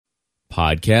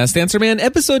Podcast Answer Man,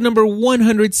 episode number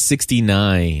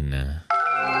 169.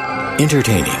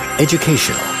 Entertaining,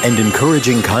 educational, and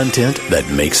encouraging content that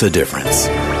makes a difference.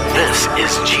 This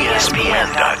is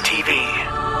GSPN.TV.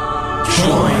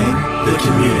 Join the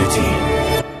community.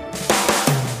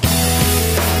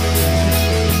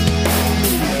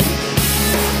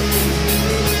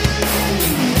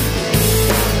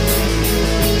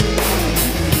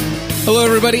 Hello,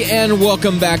 everybody, and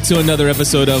welcome back to another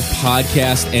episode of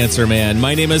Podcast Answer Man.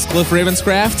 My name is Cliff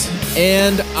Ravenscraft,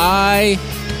 and I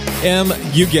am,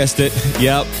 you guessed it,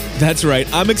 yep, that's right.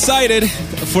 I'm excited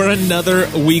for another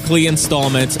weekly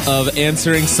installment of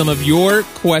answering some of your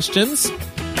questions.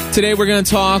 Today, we're going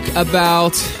to talk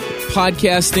about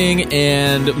podcasting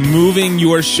and moving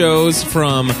your shows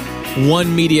from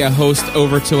one media host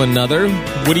over to another.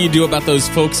 What do you do about those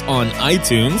folks on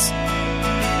iTunes?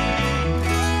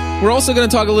 We're also going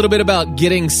to talk a little bit about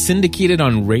getting syndicated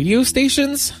on radio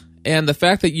stations and the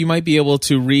fact that you might be able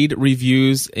to read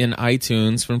reviews in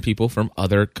iTunes from people from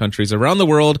other countries around the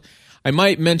world. I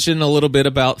might mention a little bit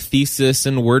about Thesis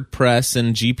and WordPress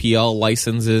and GPL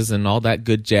licenses and all that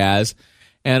good jazz.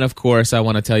 And of course, I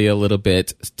want to tell you a little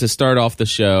bit to start off the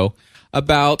show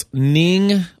about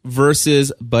Ning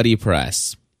versus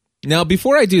BuddyPress. Now,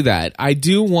 before I do that, I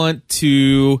do want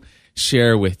to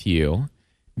share with you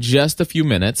just a few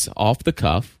minutes off the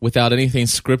cuff without anything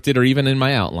scripted or even in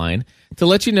my outline to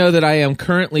let you know that I am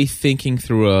currently thinking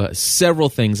through several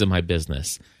things in my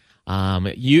business.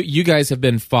 You guys have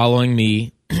been following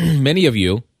me. Many of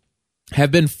you have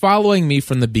been following me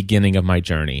from the beginning of my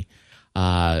journey.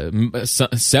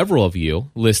 Several of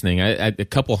you listening, a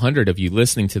couple hundred of you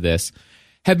listening to this,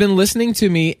 have been listening to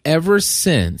me ever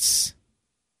since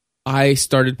I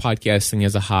started podcasting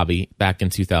as a hobby back in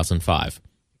 2005.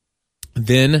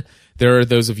 Then there are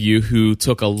those of you who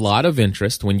took a lot of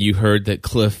interest when you heard that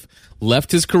Cliff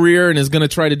left his career and is going to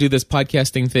try to do this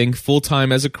podcasting thing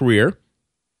full-time as a career.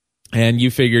 And you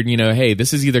figured, hey,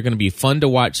 this is either going to be fun to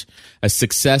watch a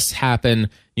success happen,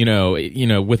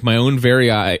 with my own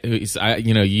very eyes.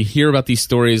 You hear about these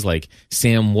stories like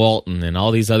Sam Walton and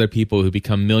all these other people who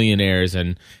become millionaires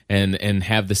and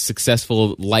have the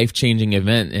successful life-changing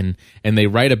event and they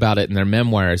write about it in their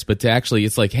memoirs. But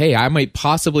it's like, hey, I might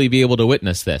possibly be able to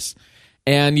witness this.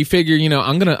 And you figure,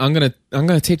 I'm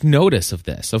gonna take notice of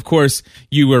this. Of course,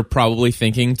 you were probably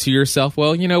thinking to yourself,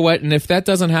 well, you know what? And if that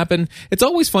doesn't happen, it's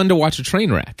always fun to watch a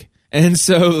train wreck. And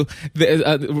so,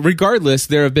 regardless,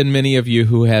 there have been many of you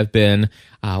who have been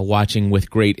watching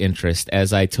with great interest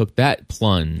as I took that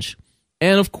plunge.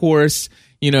 And of course,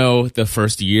 the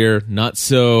first year, not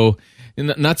so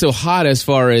hot as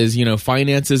far as,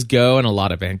 finances go, and a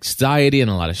lot of anxiety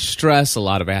and a lot of stress, a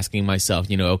lot of asking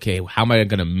myself, okay, how am I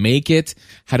going to make it?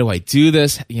 How do I do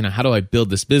this? How do I build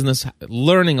this business?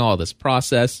 Learning all this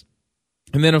process.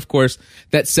 And then, of course,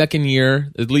 that second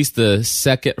year, at least the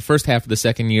first half of the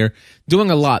second year, doing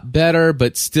a lot better,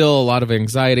 but still a lot of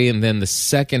anxiety. And then the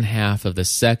second half of the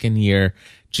second year,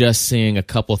 just seeing a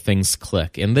couple things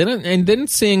click. And then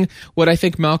seeing what I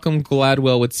think Malcolm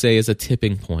Gladwell would say is a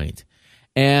tipping point.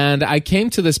 And I came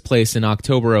to this place in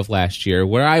October of last year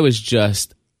where I was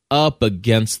just up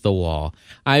against the wall.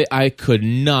 I could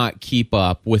not keep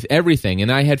up with everything. And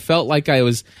I had felt like I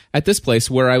was at this place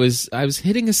where I was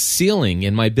hitting a ceiling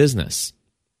in my business.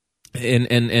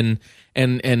 And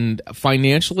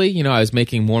financially, I was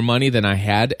making more money than I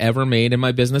had ever made in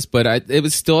my business, but it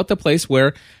was still at the place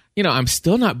where, I'm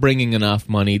still not bringing enough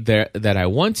money there that I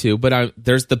want to, but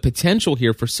there's the potential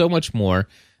here for so much more.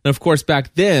 And of course,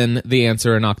 back then, the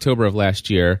answer in October of last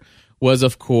year was,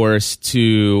 of course,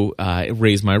 to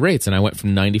raise my rates. And I went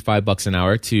from $95 an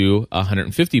hour to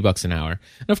 $150 an hour.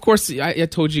 And of course, I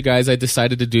told you guys I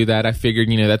decided to do that. I figured,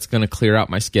 that's going to clear out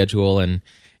my schedule and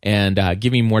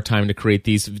give me more time to create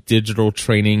these digital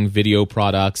training video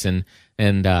products. And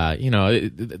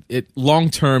long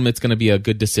term, it's going to be a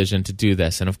good decision to do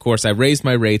this. And of course, I raised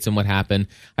my rates, and what happened?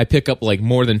 I pick up like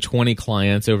more than 20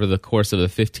 clients over the course of a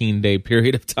 15-day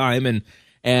period of time, and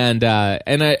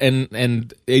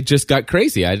it just got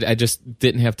crazy. I just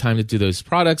didn't have time to do those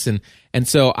products, and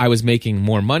so I was making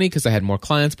more money because I had more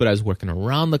clients, but I was working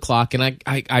around the clock, and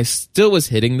I still was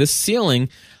hitting the ceiling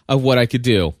of what I could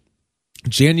do.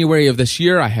 January of this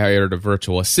year, I hired a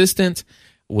virtual assistant.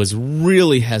 Was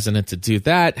really hesitant to do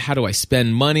that. How do I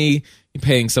spend money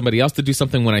paying somebody else to do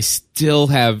something when I still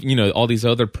have, all these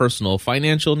other personal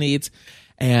financial needs?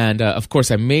 And of course,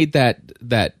 I made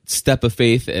that step of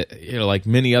faith, like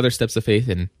many other steps of faith,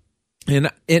 and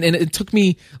it took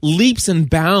me leaps and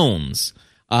bounds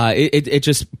It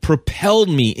just propelled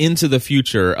me into the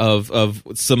future of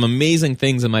some amazing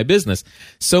things in my business.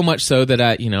 So much so that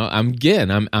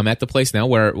I'm at the place now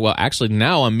where, well, actually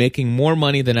now I'm making more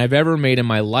money than I've ever made in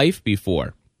my life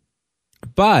before.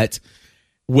 But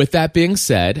with that being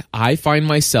said, I find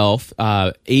myself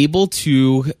able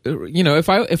to,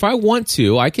 if I want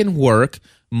to, I can work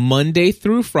Monday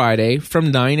through Friday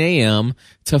from 9 a.m.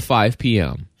 to 5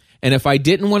 p.m. And if I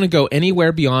didn't want to go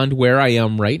anywhere beyond where I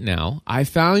am right now, I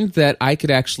found that I could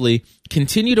actually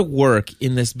continue to work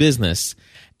in this business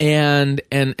and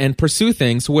pursue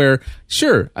things where,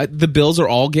 sure, the bills are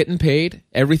all getting paid,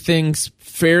 everything's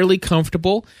fairly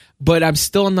comfortable, but I'm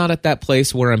still not at that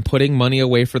place where I'm putting money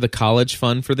away for the college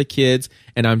fund for the kids,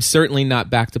 and I'm certainly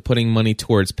not back to putting money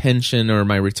towards pension or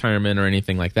my retirement or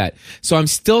anything like that. So I'm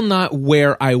still not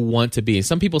where I want to be.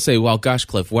 Some people say, well, gosh,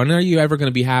 Cliff, when are you ever going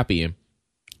to be happy?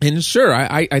 And sure,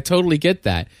 I totally get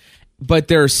that. But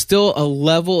there's still a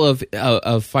level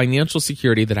of financial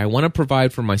security that I want to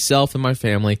provide for myself and my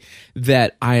family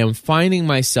that I am finding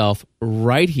myself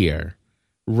right here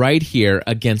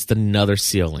against another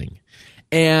ceiling.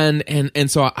 And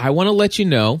so I want to let you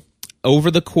know, over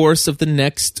the course of the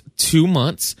next 2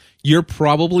 months, you're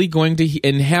probably going to,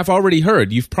 and have already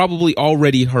heard, you've probably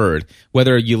already heard,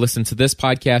 whether you listen to this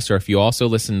podcast or if you also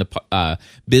listen to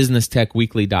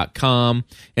businesstechweekly.com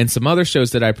and some other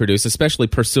shows that I produce, especially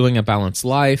Pursuing a Balanced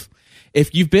Life.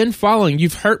 If you've been following,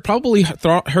 you've probably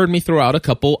heard me throw out a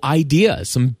couple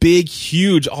ideas, some big,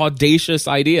 huge, audacious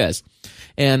ideas.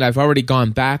 And I've already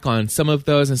gone back on some of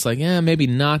those, and it's like, maybe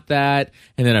not that.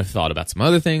 And then I've thought about some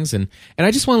other things. And I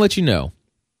just want to let you know,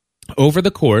 over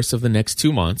the course of the next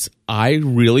 2 months, I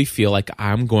really feel like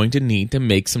I'm going to need to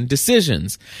make some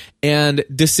decisions, and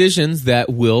decisions that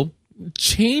will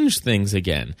change things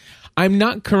again. I'm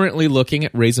not currently looking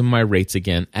at raising my rates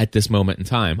again at this moment in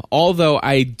time, although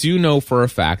I do know for a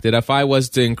fact that if I was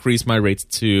to increase my rates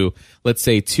to, let's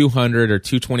say, $200 or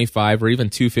 $225 or even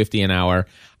 $250 an hour,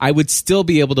 I would still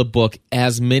be able to book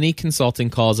as many consulting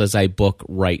calls as I book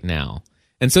right now.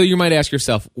 And so you might ask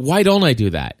yourself, why don't I do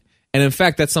that? And in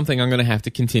fact, that's something I'm going to have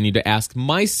to continue to ask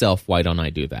myself, why don't I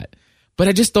do that? But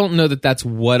I just don't know that that's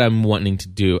what I'm wanting to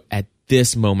do at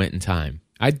this moment in time.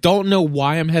 I don't know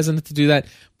why I'm hesitant to do that,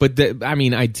 but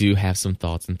I do have some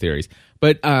thoughts and theories.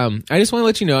 But I just want to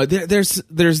let you know,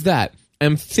 there's that.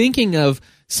 I'm thinking of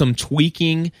some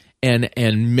tweaking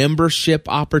and membership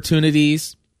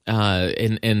opportunities.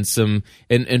 In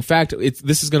fact,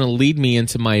 this is going to lead me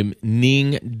into my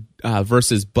Ning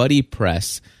versus Buddy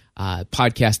Press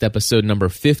podcast episode number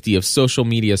 50 of Social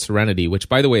Media Serenity, which,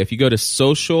 by the way, if you go to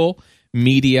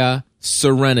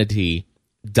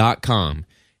socialmediaserenity.com,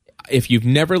 if you've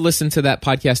never listened to that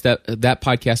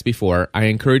podcast before, I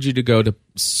encourage you to go to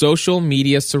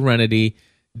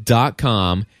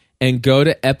socialmediaserenity.com and go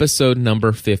to episode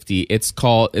number 50.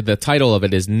 The title of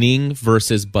it is Ning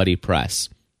versus Buddy Press.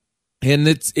 And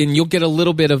you'll get a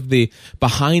little bit of the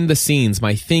behind the scenes,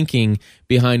 my thinking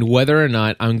behind whether or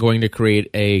not I'm going to create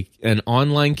an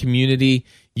online community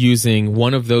using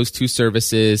one of those two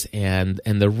services, and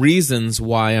the reasons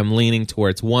why I'm leaning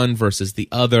towards one versus the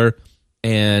other.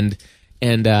 And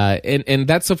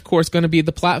that's of course going to be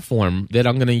the platform that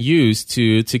I'm going to use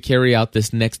to carry out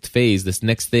this next phase, this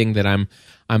next thing that I'm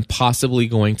possibly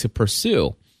going to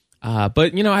pursue.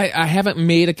 But I haven't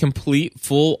made a complete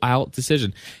full out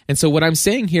decision. And so what I'm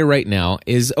saying here right now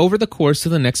is, over the course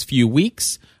of the next few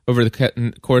weeks, over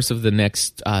the course of the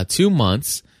next 2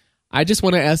 months, I just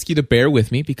want to ask you to bear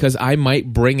with me, because I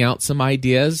might bring out some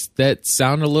ideas that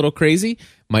sound a little crazy,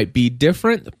 might be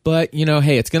different, but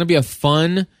hey, it's going to be a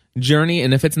fun journey.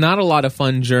 And if it's not a lot of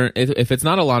fun,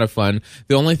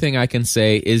 the only thing I can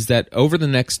say is that over the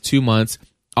next 2 months,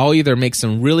 I'll either make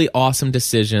some really awesome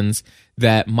decisions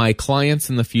that my clients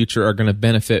in the future are going to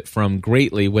benefit from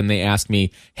greatly when they ask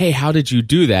me, hey, how did you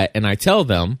do that? And I tell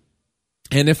them.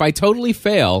 And if I totally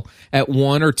fail at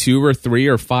 1 or 2 or 3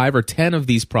 or 5 or 10 of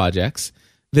these projects,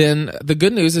 then the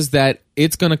good news is that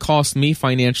it's going to cost me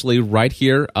financially right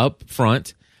here up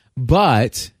front.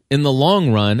 But in the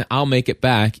long run, I'll make it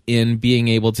back in being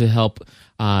able to help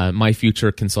my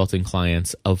future consulting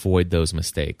clients avoid those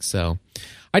mistakes. So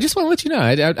I just want to let you know,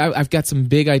 I've got some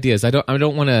big ideas. I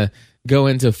don't want to go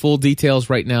into full details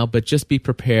right now, but just be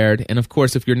prepared. And of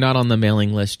course, if you're not on the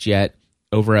mailing list yet,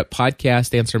 over at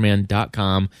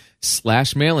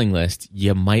podcastanswerman.com/mailing list,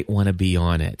 you might want to be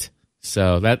on it.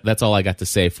 So that's all I got to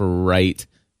say for right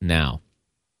now.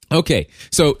 Okay,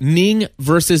 so Ning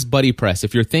versus Buddy Press.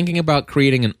 If you're thinking about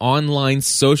creating an online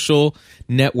social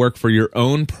network for your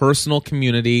own personal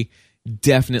community,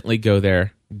 definitely go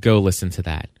there. Go listen to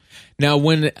that. Now,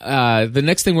 when the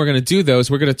next thing we're going to do, though,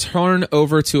 is we're going to turn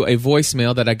over to a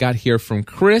voicemail that I got here from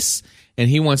Chris, and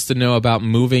he wants to know about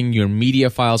moving your media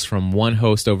files from one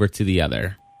host over to the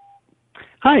other.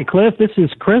 Hi, Cliff. This is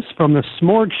Chris from the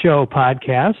Smorg Show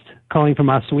podcast, calling from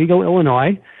Oswego,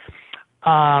 Illinois.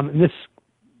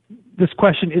 This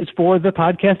question is for the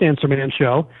Podcast Answer Man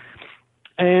show.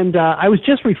 And I was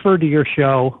just referred to your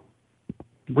show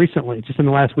recently, just in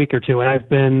the last week or two, and I've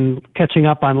been catching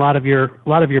up on a lot of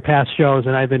your past shows,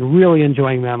 and I've been really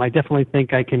enjoying them. I definitely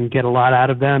think I can get a lot out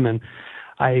of them, and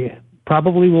I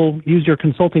probably will use your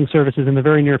consulting services in the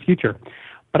very near future.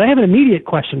 But I have an immediate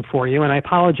question for you, and I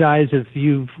apologize if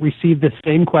you've received this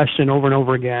same question over and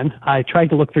over again. I tried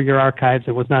to look through your archives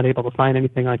and was not able to find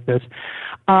anything like this.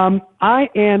 I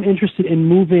am interested in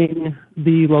moving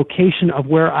the location of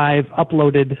where I've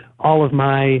uploaded all of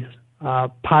my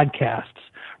podcasts.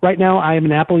 Right now, I am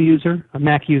an Apple user, a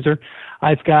Mac user.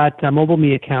 I've got a Mobile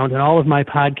Me account, and all of my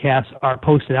podcasts are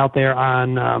posted out there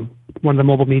on one of the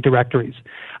Mobile Me directories.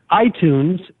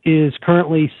 iTunes is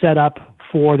currently set up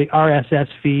for the RSS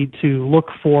feed to look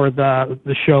for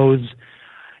the shows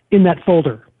in that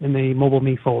folder, in the Mobile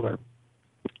Me folder.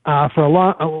 For a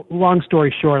long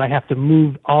story short, I have to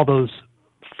move all those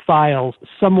files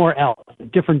somewhere else, a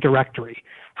different directory.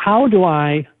 How do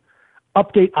I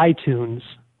update iTunes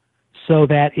so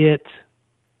that it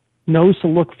knows to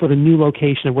look for the new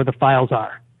location of where the files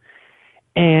are?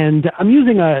 And I'm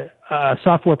using a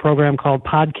software program called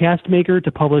Podcast Maker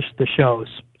to publish the shows.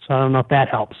 So I don't know if that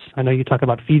helps. I know you talk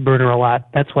about FeedBurner a lot.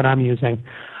 That's what I'm using.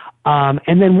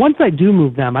 And then once I do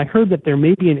move them, I heard that there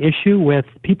may be an issue with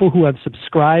people who have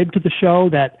subscribed to the show,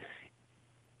 that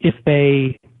if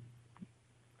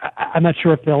I'm not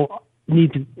sure if they'll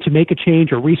need to make a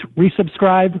change or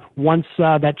resubscribe once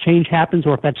that change happens,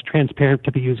 or if that's transparent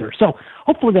to the user. So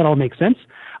hopefully that all makes sense.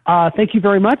 Thank you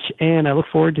very much, and I look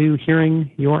forward to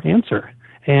hearing your answer.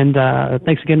 And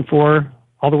thanks again for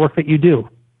all the work that you do.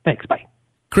 Thanks. Bye.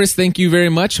 Chris, thank you very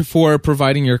much for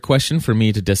providing your question for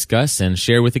me to discuss and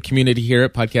share with the community here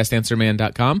at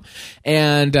podcastanswerman.com.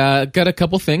 And got a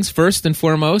couple things. First and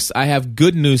foremost, I have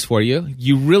good news for you.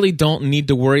 You really don't need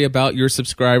to worry about your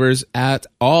subscribers at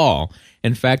all.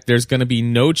 In fact, there's going to be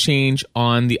no change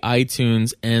on the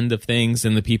iTunes end of things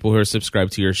and the people who are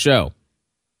subscribed to your show.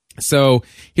 So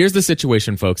here's the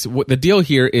situation, folks. The deal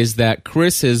here is that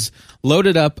Chris has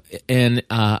loaded up and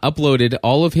uploaded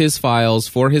all of his files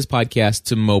for his podcast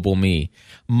to Mobile Me.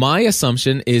 My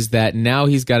assumption is that now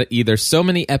he's got either so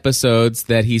many episodes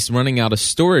that he's running out of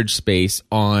storage space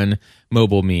on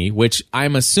Mobile Me, which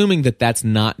I'm assuming that that's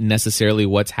not necessarily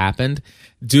what's happened,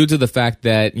 due to the fact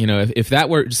that, you know, if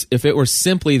it were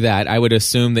simply that, I would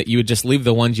assume that you would just leave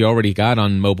the ones you already got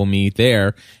on Mobile Me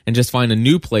there and just find a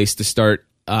new place to start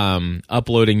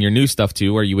uploading your new stuff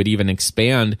to, or you would even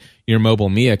expand your Mobile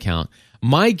Me account.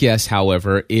 My guess,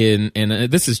 however, and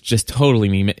this is just totally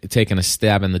me taking a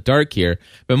stab in the dark here,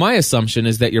 but my assumption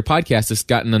is that your podcast has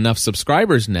gotten enough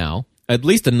subscribers now, at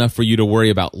least enough for you to worry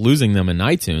about losing them in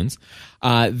iTunes,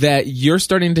 that you're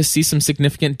starting to see some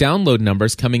significant download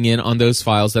numbers coming in on those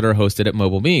files that are hosted at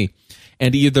Mobile Me.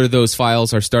 And either those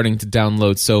files are starting to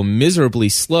download so miserably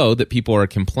slow that people are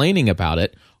complaining about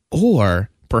it, or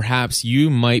perhaps you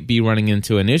might be running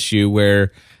into an issue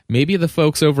where maybe the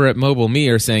folks over at Mobile Me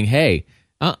are saying, hey,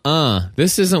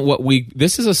 this isn't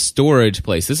this is a storage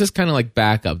place. This is kind of like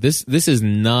backup. This is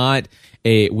not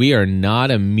we are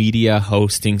not a media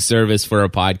hosting service for a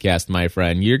podcast, my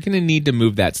friend. You're going to need to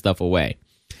move that stuff away.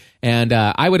 And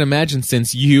I would imagine,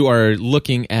 since you are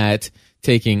looking at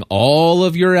taking all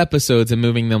of your episodes and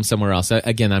moving them somewhere else,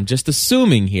 again, I'm just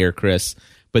assuming here, Chris,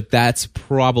 but that's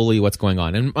probably what's going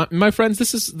on. And my friends,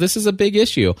 this is a big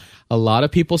issue. A lot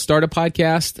of people start a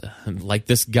podcast, like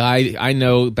this guy I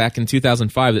know back in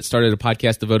 2005 that started a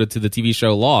podcast devoted to the TV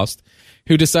show Lost,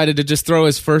 who decided to just throw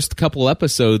his first couple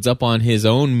episodes up on his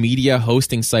own media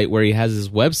hosting site where he has his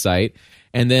website.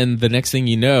 And then the next thing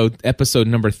you know, episode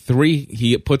number 3,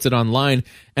 he puts it online.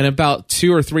 And about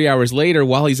 2 or 3 hours later,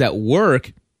 while he's at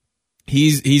work,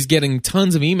 he's getting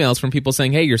tons of emails from people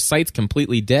saying, hey, your site's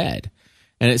completely dead.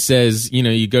 And it says, you know,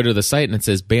 you go to the site and it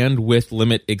says bandwidth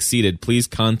limit exceeded. Please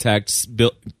contact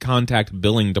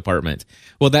billing department.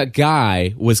 Well, that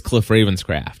guy was Cliff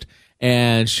Ravenscraft.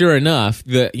 And sure enough,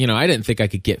 I didn't think I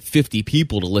could get 50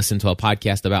 people to listen to a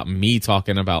podcast about me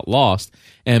talking about Lost.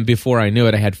 And before I knew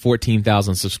it, I had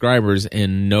 14,000 subscribers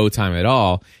in no time at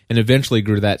all, and eventually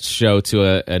grew that show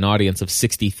to an audience of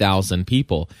 60,000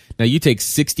 people. Now, you take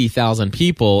 60,000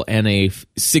 people and a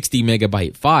 60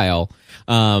 megabyte file,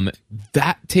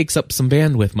 that takes up some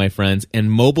bandwidth, my friends,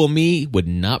 and Mobile Me would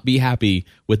not be happy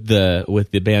with the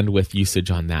bandwidth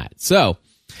usage on that. So,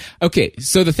 Okay,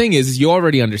 so the thing is you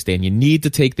already understand. You need to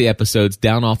take the episodes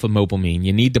down off of Mobile Me.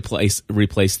 You need to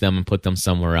replace them and put them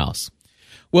somewhere else.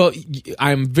 Well,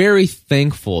 I'm very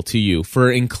thankful to you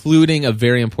for including a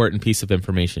very important piece of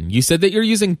information. You said that you're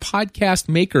using Podcast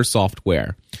Maker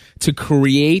software to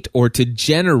create or to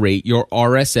generate your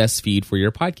RSS feed for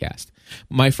your podcast.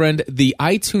 My friend, the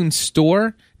iTunes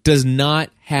Store does not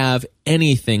have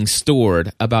anything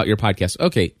stored about your podcast.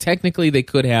 Okay, technically they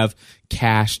could have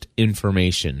cached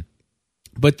information.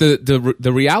 But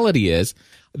the reality is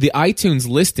the iTunes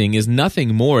listing is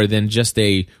nothing more than just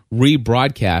a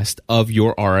rebroadcast of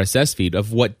your RSS feed,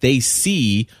 of what they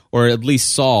see or at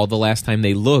least saw the last time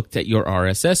they looked at your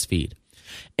RSS feed.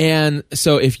 And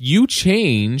so if you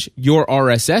change your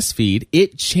RSS feed,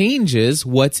 it changes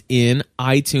what's in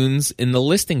iTunes in the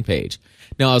listing page.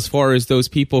 Now, as far as those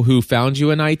people who found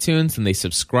you in iTunes and they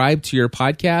subscribe to your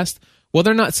podcast, well,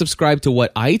 they're not subscribed to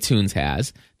what iTunes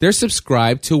has. They're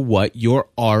subscribed to what your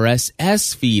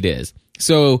RSS feed is.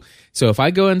 So if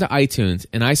I go into iTunes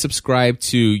and I subscribe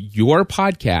to your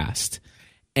podcast,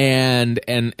 and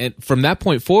from that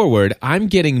point forward, I'm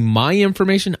getting my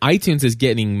information. iTunes is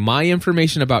getting my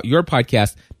information about your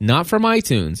podcast, not from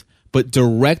iTunes, but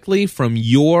directly from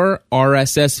your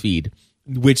RSS feed,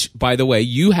 which, by the way,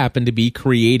 you happen to be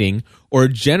creating or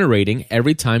generating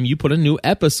every time you put a new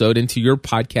episode into your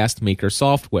Podcast Maker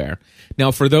software.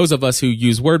 Now, for those of us who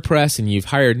use WordPress and you've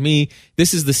hired me,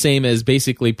 this is the same as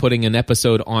basically putting an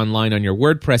episode online on your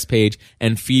WordPress page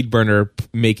and FeedBurner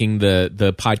making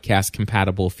the podcast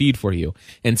compatible feed for you.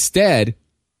 Instead,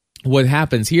 what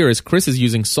happens here is Chris is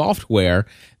using software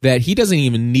that he doesn't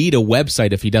even need a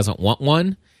website if he doesn't want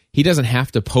one. He doesn't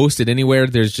have to post it anywhere.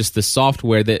 There's just the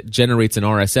software that generates an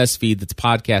RSS feed that's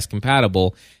podcast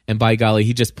compatible. And by golly,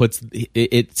 he just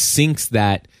it syncs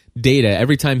that data.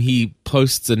 Every time he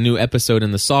posts a new episode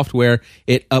in the software,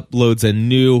 it uploads a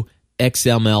new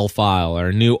XML file or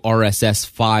a new RSS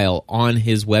file on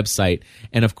his website.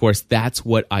 And of course, that's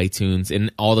what iTunes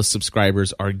and all the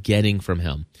subscribers are getting from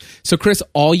him. So Chris,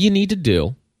 all you need to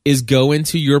do is go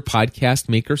into your Podcast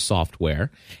Maker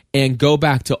software and go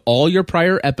back to all your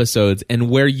prior episodes, and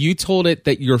where you told it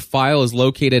that your file is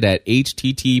located at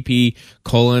http://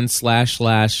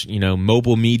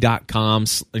 mobileme.com,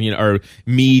 or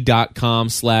me.com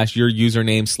 / your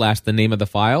username / the name of the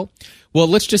file. Well,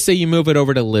 let's just say you move it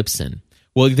over to Libsyn.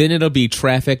 Well, then it'll be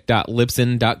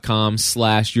traffic.libsyn.com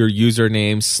 / your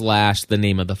username / the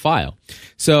name of the file.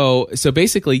 So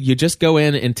basically, you just go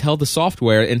in and tell the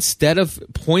software, instead of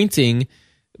pointing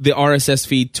the RSS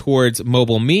feed towards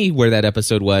Mobile Me, where that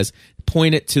episode was,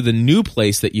 point it to the new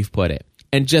place that you've put it.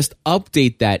 And just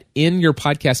update that in your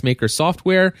Podcast Maker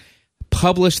software.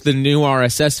 Publish the new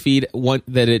RSS feed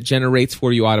that it generates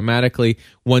for you automatically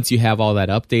once you have all that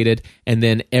updated. And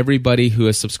then everybody who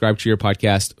has subscribed to your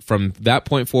podcast from that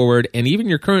point forward, and even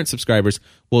your current subscribers,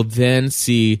 will then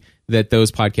see that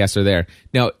those podcasts are there.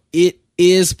 Now, it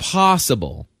is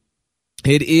possible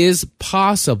to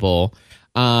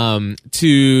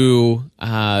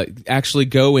actually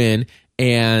go in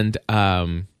and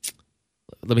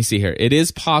let me see here. It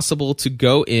is possible to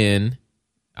go in.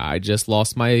 I just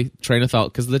lost my train of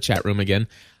thought because of the chat room again.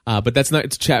 But that's not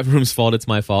the chat room's fault. It's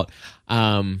my fault.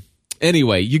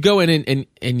 Anyway, you go in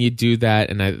and you do that,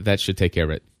 and that should take care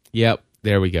of it. Yep,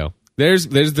 there we go. There's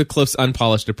the Cliff's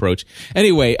unpolished approach.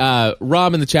 Anyway,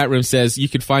 Rob in the chat room says you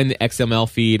could find the XML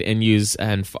feed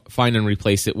and find and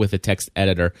replace it with a text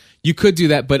editor. You could do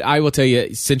that, but I will tell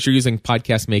you, since you're using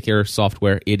Podcast Maker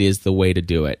software, it is the way to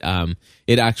do it.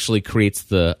 It actually creates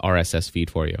the RSS feed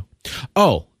for you.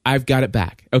 Oh, I've got it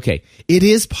back. Okay. It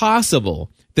is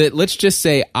possible that, let's just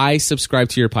say I subscribe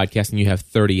to your podcast and you have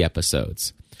 30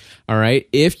 episodes. All right.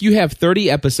 If you have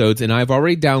 30 episodes and I've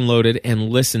already downloaded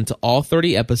and listened to all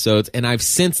 30 episodes and I've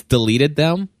since deleted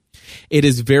them, it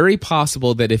is very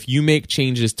possible that if you make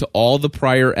changes to all the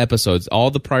prior episodes,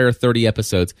 all the prior 30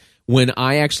 episodes, when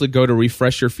I actually go to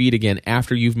refresh your feed again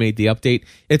after you've made the update,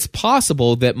 it's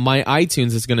possible that my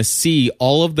iTunes is going to see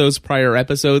all of those prior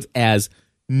episodes as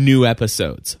new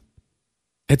episodes.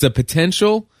 It's a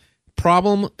potential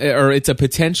problem, or it's a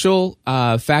potential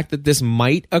fact that this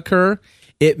might occur.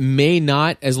 It may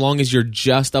not, as long as you're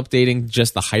just updating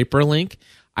just the hyperlink.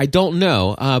 I don't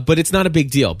know, but it's not a big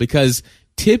deal, because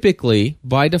typically,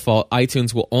 by default,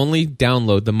 iTunes will only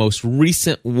download the most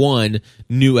recent one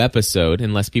new episode,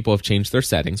 unless people have changed their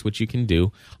settings, which you can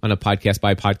do on a podcast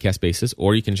by podcast basis,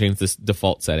 or you can change this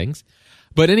default settings.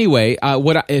 But anyway,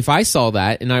 if I saw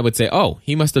that and I would say, oh,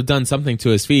 he must have done something to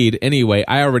his feed. Anyway,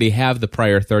 I already have the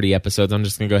prior 30 episodes. I'm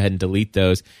just going to go ahead and delete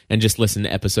those and just listen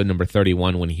to episode number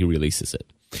 31 when he releases it.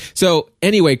 So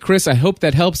anyway, Chris, I hope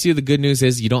that helps you. The good news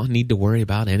is you don't need to worry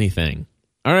about anything.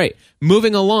 All right,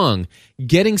 moving along,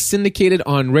 getting syndicated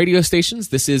on radio stations.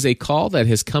 This is a call that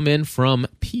has come in from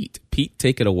Pete. Pete,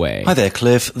 take it away. Hi there,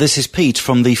 Cliff. This is Pete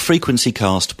from the Frequency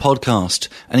Cast podcast.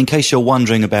 And in case you're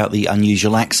wondering about the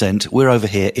unusual accent, we're over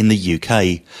here in the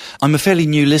UK. I'm a fairly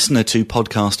new listener to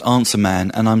Podcast Answer Man,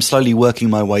 and I'm slowly working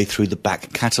my way through the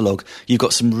back catalogue. You've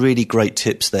got some really great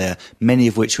tips there, many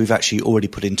of which we've actually already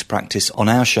put into practice on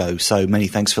our show, so many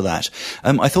thanks for that.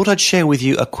 I thought I'd share with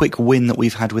you a quick win that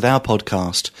we've had with our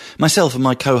podcast. Myself and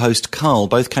my co-host Carl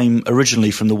both came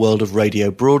originally from the world of radio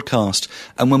broadcast,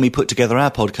 and when we put together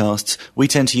our podcasts, we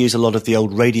tend to use a lot of the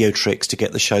old radio tricks to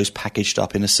get the shows packaged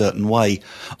up in a certain way.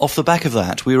 Off the back of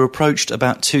that, we were approached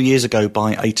about 2 years ago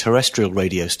by a terrestrial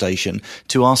radio station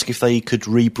to ask if they could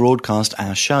rebroadcast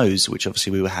our shows, which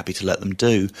obviously we were happy to let them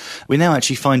do. We're now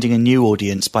actually finding a new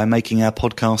audience by making our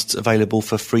podcasts available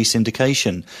for free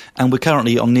syndication, and we're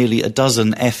currently on nearly a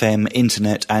dozen FM,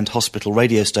 internet and hospital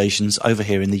radio stations over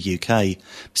here in the UK.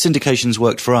 Syndication's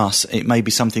worked for us. It may be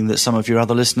something that some of your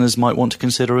other listeners might want to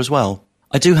consider as well.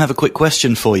 I do have a quick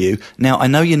question for you. Now, I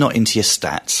know you're not into your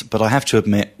stats, but I have to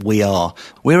admit we are.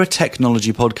 We're a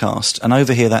technology podcast, and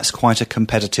over here that's quite a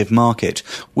competitive market.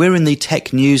 We're in the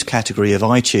tech news category of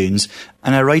iTunes,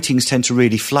 and our ratings tend to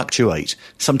really fluctuate.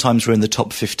 Sometimes we're in the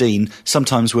top 15,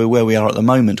 sometimes we're where we are at the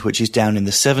moment, which is down in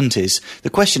the 70s. The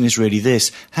question is really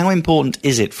this: how important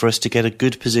is it for us to get a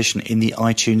good position in the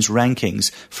iTunes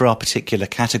rankings for our particular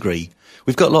category?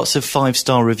 We've got lots of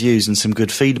 5-star reviews and some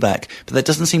good feedback, but that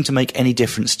doesn't seem to make any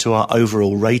difference to our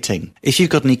overall rating. If you've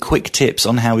got any quick tips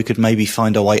on how we could maybe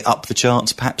find our way up the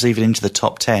charts, perhaps even into the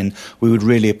top 10, we would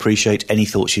really appreciate any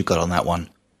thoughts you've got on that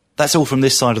one. That's all from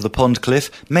this side of the pond,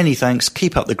 Cliff. Many thanks,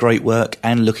 keep up the great work,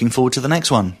 and looking forward to the next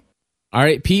one. All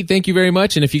right, Pete, thank you very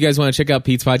much. And if you guys want to check out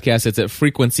Pete's podcast, it's at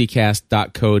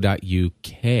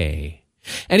frequencycast.co.uk.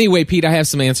 Anyway, Pete, I have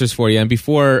some answers for you. And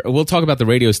before, we'll talk about the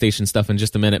radio station stuff in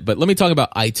just a minute, but let me talk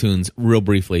about iTunes real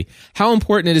briefly. How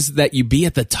important it is that you be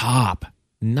at the top?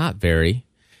 Not very.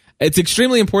 It's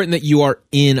extremely important that you are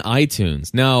in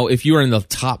iTunes. Now, if you are in the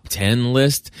top 10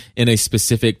 list in a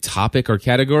specific topic or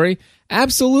category,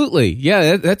 absolutely.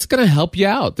 Yeah, that's going to help you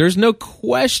out. There's no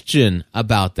question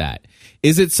about that.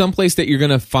 Is it someplace that you're going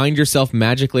to find yourself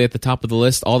magically at the top of the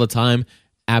list all the time?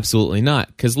 Absolutely not.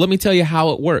 Because let me tell you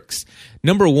how it works.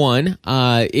 Number one,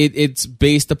 it's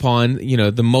based upon,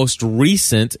 the most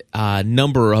recent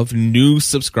number of new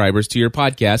subscribers to your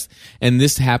podcast. And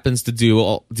this happens to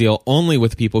deal only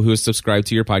with people who have subscribed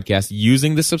to your podcast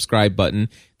using the subscribe button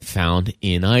found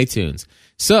in iTunes.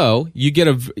 So you get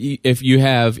if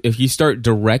you start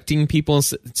directing people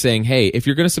saying, hey, if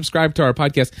you're going to subscribe to our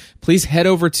podcast, please head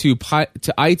over to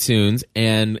iTunes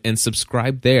and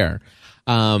subscribe there.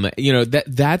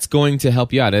 That's going to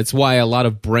help you out. It's why a lot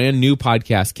of brand new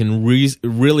podcasts can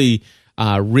really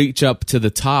reach up to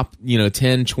the top,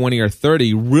 10, 20, or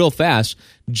 30 real fast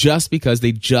just because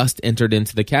they just entered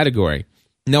into the category.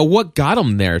 Now, what got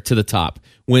them there to the top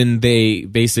when they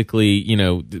basically,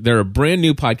 they're a brand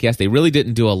new podcast. They really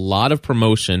didn't do a lot of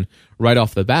promotion right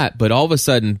off the bat, but all of a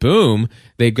sudden, boom,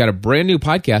 they've got a brand new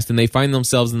podcast and they find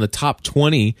themselves in the top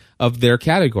 20 of their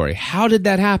category. How did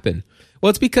that happen?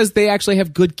 Well, it's because they actually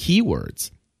have good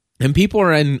keywords. And people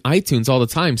are in iTunes all the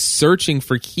time searching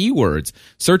for keywords,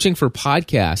 searching for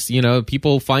podcasts.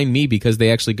 People find me because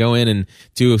they actually go in and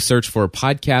do a search for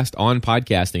podcast on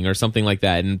podcasting or something like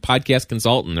that, and podcast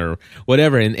consultant or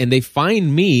whatever. And they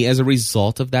find me as a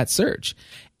result of that search.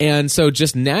 And so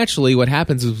just naturally what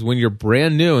happens is when you're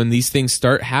brand new and these things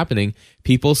start happening,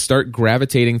 people start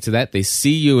gravitating to that. They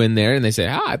see you in there and they say,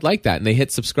 I'd like that. And they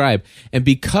hit subscribe. And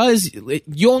because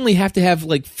you only have to have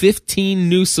like 15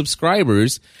 new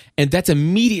subscribers, and that's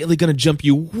immediately going to jump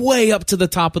you way up to the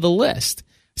top of the list.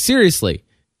 Seriously.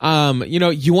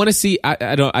 You want to see,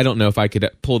 I don't know if I could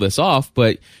pull this off,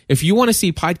 but if you want to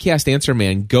see Podcast Answer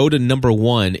Man go to number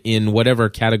 1 in whatever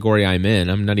category I'm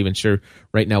in, I'm not even sure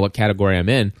right now what category I'm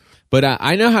in, but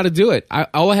I know how to do it.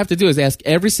 All I have to do is ask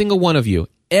every single one of you,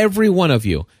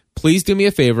 please do me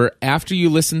a favor. After you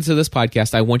listen to this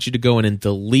podcast, I want you to go in and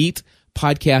delete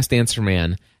Podcast Answer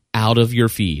Man out of your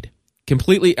feed.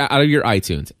 Completely out of your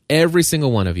iTunes, every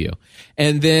single one of you.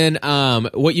 And then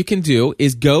what you can do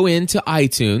is go into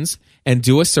iTunes and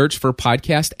do a search for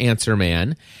Podcast Answer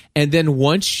Man. And then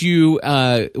once you're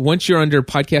under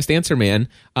Podcast Answer Man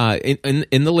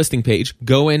in the listing page,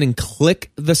 go in and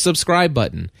click the subscribe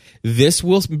button. This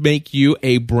will make you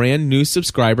a brand new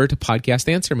subscriber to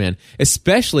Podcast Answer Man,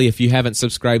 especially if you haven't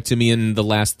subscribed to me in the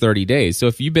last 30 days. So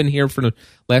if you've been here for the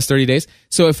last 30 days,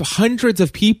 so if hundreds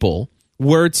of people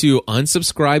were to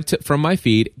unsubscribe from my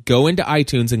feed, go into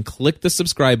iTunes and click the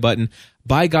subscribe button,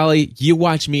 by golly, you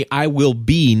watch me, I will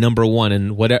be number one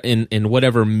in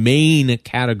whatever main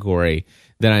category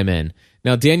that I'm in.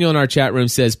 Now, Daniel in our chat room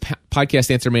says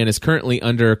Podcast Answer Man is currently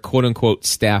under quote-unquote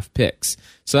staff picks.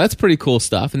 So that's pretty cool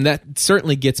stuff, and that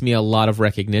certainly gets me a lot of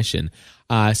recognition.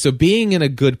 So being in a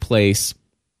good place,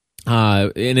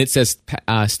 and it says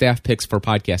staff picks for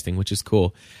podcasting, which is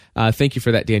cool. Thank you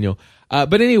for that, Daniel.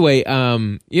 But anyway,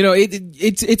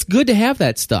 it's good to have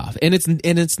that stuff, and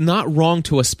it's not wrong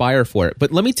to aspire for it.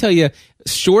 But let me tell you,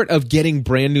 short of getting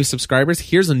brand new subscribers,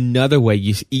 here's another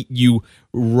way you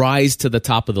rise to the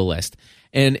top of the list.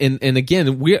 And again,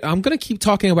 I'm going to keep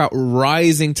talking about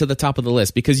rising to the top of the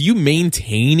list, because you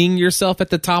maintaining yourself at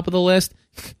the top of the list,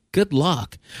 good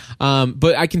luck.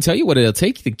 But I can tell you what it'll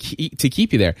take to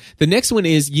keep you there. The next one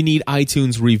is you need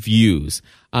iTunes reviews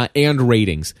and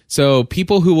ratings. So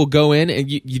people who will go in, and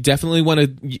you definitely want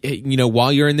to,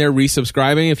 while you're in there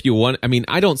resubscribing, if you want. I mean,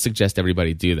 I don't suggest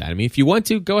everybody do that. I mean, if you want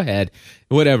to, go ahead,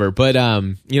 whatever. But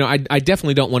I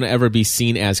definitely don't want to ever be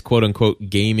seen as quote unquote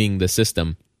gaming the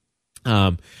system.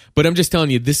 But I'm just telling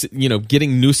you this,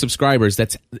 getting new subscribers,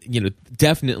 that's,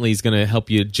 definitely is going to help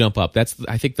you jump up. That's,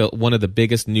 I think, one of the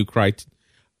biggest new criteria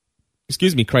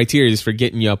for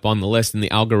getting you up on the list and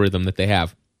the algorithm that they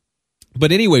have.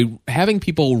 But anyway, having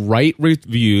people write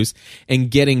reviews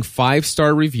and getting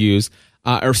 5-star reviews,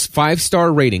 or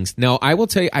 5-star ratings. Now, I will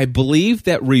tell you, I believe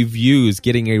that reviews,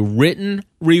 getting a written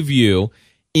review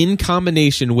in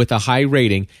combination with a high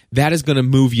rating, that is going to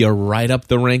move you right up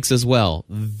the ranks as well.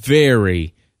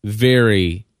 Very,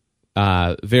 very,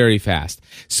 very fast.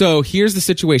 So here's the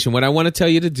situation. What I want to tell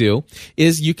you to do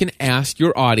is you can ask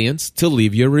your audience to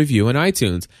leave you a review in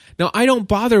iTunes. Now, I don't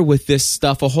bother with this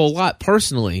stuff a whole lot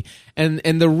personally.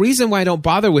 And the reason why I don't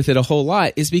bother with it a whole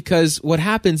lot is because what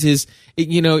happens is,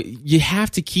 you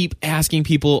have to keep asking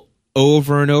people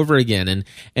over and over again,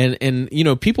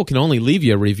 and people can only leave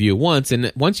you a review once,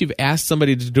 and once you've asked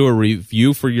somebody to do a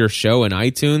review for your show in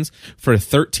iTunes for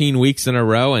 13 weeks in a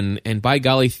row, and by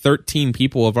golly, 13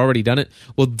 people have already done it,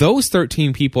 well, those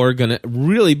 13 people are going to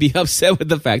really be upset with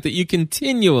the fact that you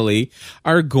continually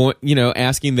are going,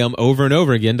 asking them over and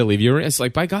over again to leave you. It's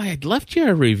like, by golly, I left you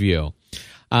a review.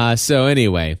 So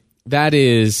anyway, that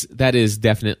is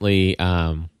definitely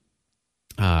what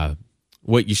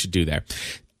you should do there.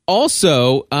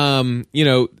 Also,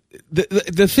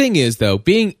 the thing is, though,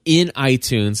 being in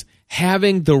iTunes,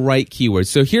 having the right keywords.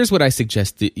 So here's what I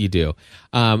suggest that you do.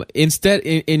 Instead,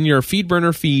 in your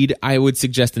FeedBurner feed, I would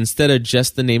suggest, instead of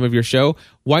just the name of your show,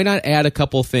 why not add a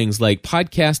couple things like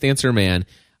Podcast Answer Man?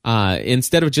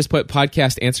 Instead of just put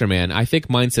Podcast Answer Man, I think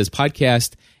mine says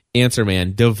Podcast Answer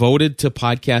Man, devoted to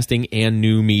podcasting and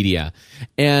new media.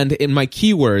 And in my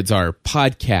keywords are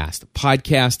podcast,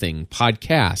 podcasting,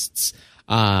 podcasts,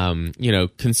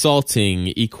 consulting,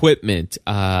 equipment,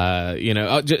 all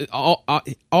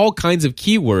kinds of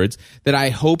keywords that I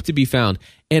hope to be found.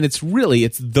 And it's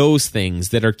those things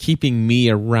that are keeping me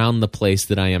around the place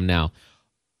that I am now.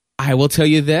 I will tell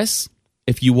you this.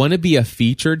 If you want to be a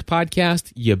featured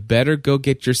podcast, you better go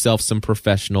get yourself some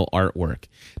professional artwork.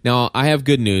 Now, I have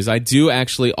good news. I do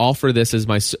actually offer this as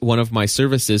one of my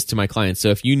services to my clients. So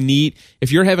if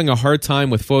you're having a hard time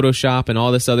with Photoshop and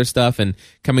all this other stuff and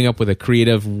coming up with a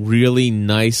creative, really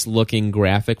nice looking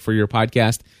graphic for your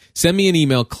podcast, send me an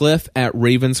email,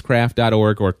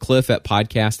 cliff@ravenscraft.org or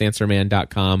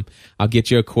cliff@podcastanswerman.com. I'll get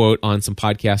you a quote on some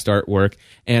podcast artwork.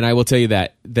 And I will tell you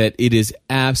that it is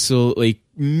absolutely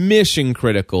mission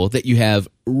critical that you have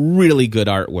really good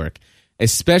artwork,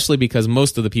 especially because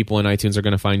most of the people in iTunes are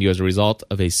going to find you as a result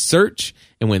of a search.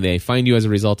 And when they find you as a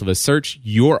result of a search,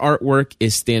 your artwork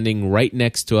is standing right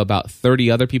next to about 30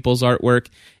 other people's artwork,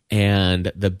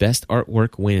 and the best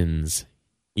artwork wins.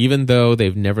 Even though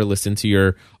they've never listened to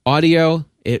your audio,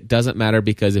 it doesn't matter,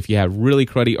 because if you have really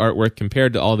cruddy artwork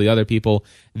compared to all the other people,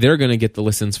 they're going to get the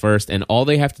listens first, and all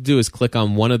they have to do is click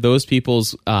on one of those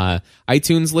people's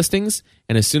iTunes listings,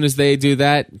 and as soon as they do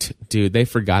that, dude, they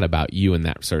forgot about you in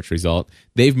that search result.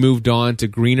 They've moved on to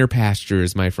greener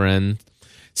pastures, my friend.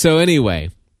 So anyway,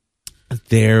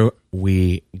 there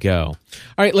we go. All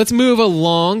right, let's move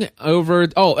along over.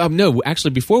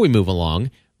 Actually, before we move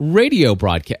along, radio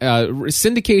broadcast,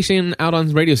 syndication out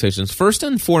on radio stations. First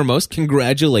and foremost,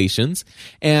 congratulations.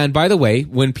 And by the way,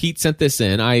 when Pete sent this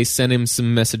in, I sent him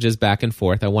some messages back and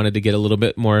forth. I wanted to get a little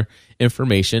bit more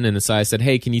information. And so I said,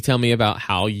 hey, can you tell me about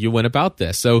how you went about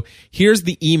this? So here's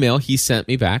the email he sent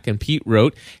me back. And Pete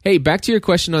wrote, hey, back to your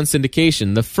question on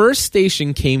syndication. The first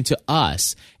station came to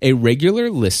us. A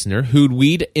regular listener who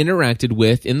we'd interacted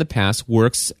with in the past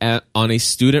works on a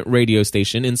student radio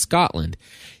station in Scotland.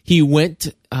 He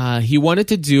wanted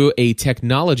to do a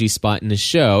technology spot in the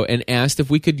show and asked if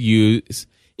he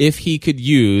could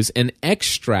use an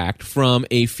extract from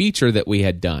a feature that we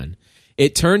had done.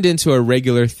 It turned into a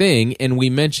regular thing, and we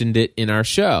mentioned it in our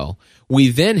show. We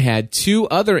then had 2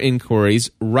 other inquiries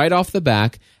right off the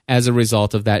back as a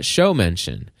result of that show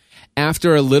mention.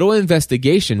 After a little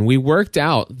investigation, we worked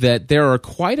out that there are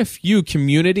quite a few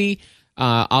community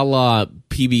a la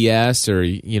PBS or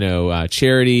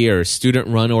charity or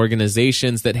student-run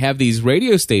organizations that have these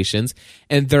radio stations,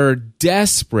 and they're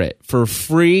desperate for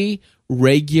free,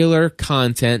 regular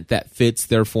content that fits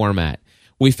their format.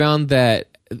 We found a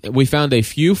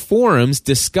few forums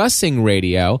discussing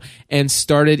radio and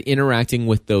started interacting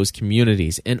with those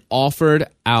communities and offered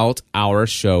out our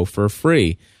show for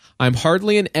free. I'm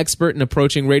hardly an expert in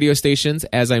approaching radio stations,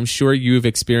 as I'm sure you've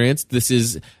experienced.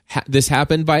 This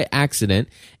happened by accident,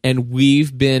 and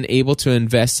we've been able to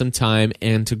invest some time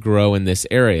and to grow in this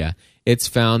area. It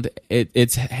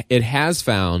has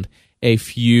found a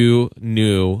few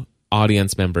new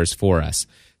audience members for us.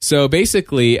 So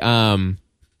basically, that's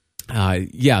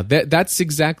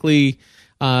exactly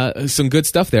some good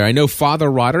stuff there. I know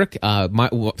Father Roderick,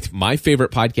 my favorite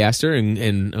podcaster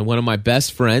and one of my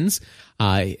best friends,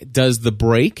 does The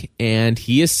Break, and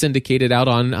he is syndicated out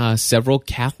on several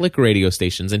Catholic radio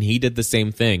stations, and he did the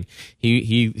same thing.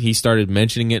 He started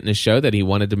mentioning it in his show that he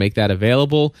wanted to make that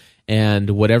available,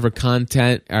 and whatever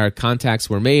content or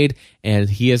contacts were made, and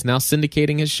he is now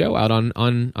syndicating his show out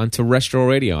on terrestrial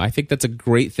radio. I think that's a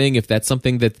great thing. If that's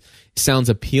something that sounds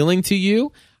appealing to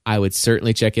you, I would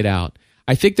certainly check it out.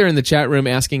 I think they're in the chat room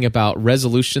asking about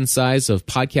resolution size of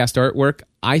podcast artwork.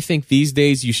 I think these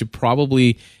days you should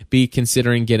probably be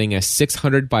considering getting a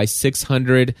 600 by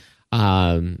 600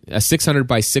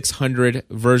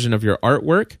 version of your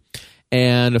artwork.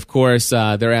 And of course,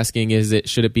 they're asking,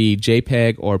 should it be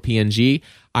JPEG or PNG?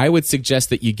 I would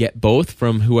suggest that you get both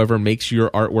from whoever makes your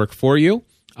artwork for you.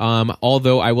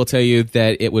 Although I will tell you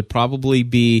that it would probably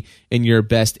be in your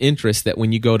best interest that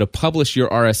when you go to publish your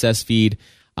RSS feed,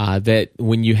 that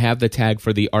when you have the tag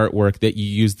for the artwork, that you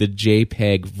use the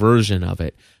JPEG version of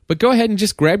it. But go ahead and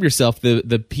just grab yourself the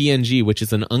PNG, which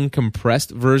is an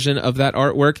uncompressed version of that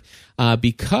artwork,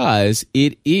 because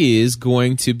it is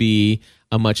going to be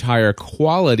a much higher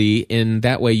quality, and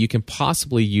that way you can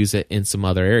possibly use it in some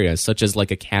other areas, such as like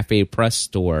a Cafe Press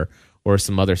store or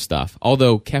some other stuff.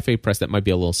 Although Cafe Press, that might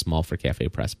be a little small for Cafe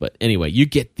Press. But anyway, you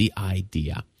get the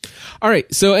idea. All right,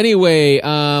 so anyway,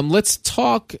 let's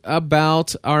talk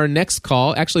about our next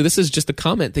call. Actually, this is just a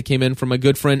comment that came in from my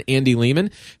good friend Andy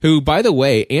Lehman, who, by the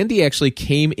way, Andy actually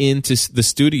came into the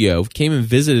studio, came and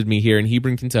visited me here in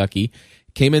Hebron, Kentucky,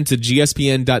 came into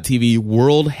GSPN.TV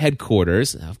world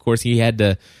headquarters. Of course, he had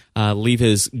to leave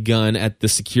his gun at the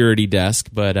security desk,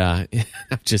 but I'm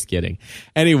just kidding.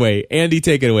 Anyway, Andy,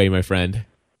 take it away, my friend.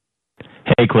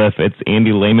 Hey, Cliff, it's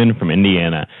Andy Lehman from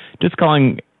Indiana. Just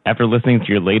calling after listening to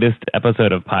your latest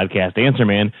episode of Podcast Answer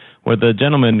Man, where the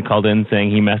gentleman called in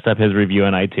saying he messed up his review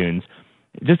on iTunes.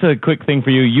 Just a quick thing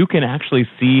for you. You can actually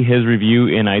see his review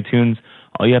in iTunes.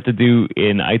 All you have to do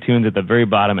in iTunes, at the very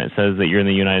bottom, it says that you're in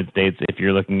the United States if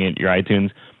you're looking at your iTunes.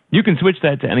 You can switch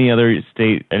that to any other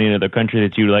state, any other country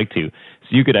that you'd like to. So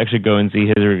you could actually go and see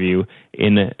his review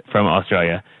from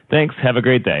Australia. Thanks. Have a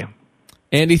great day.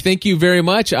 Andy, thank you very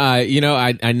much.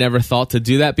 I never thought to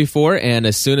do that before, and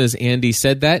as soon as Andy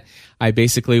said that, I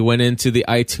basically went into the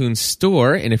iTunes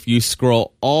store, and if you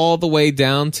scroll all the way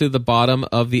down to the bottom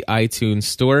of the iTunes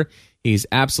store, he's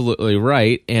absolutely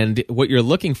right, and what you're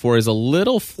looking for is a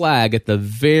little flag at the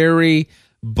very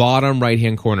bottom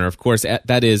right-hand corner. Of course,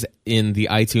 that is in the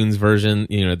iTunes version,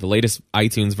 the latest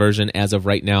iTunes version as of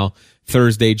right now,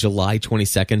 Thursday, July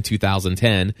 22nd,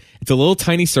 2010. It's a little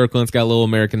tiny circle, and it's got a little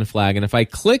American flag, and if I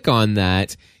click on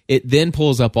that, it then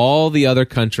pulls up all the other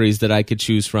countries that I could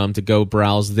choose from to go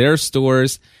browse their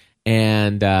stores,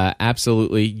 and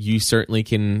absolutely, you certainly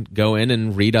can go in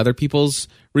and read other people's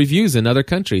reviews in other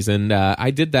countries, and I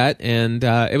did that, and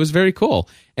it was very cool.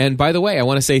 And by the way, I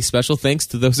want to say special thanks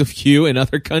to those of you in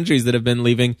other countries that have been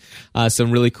leaving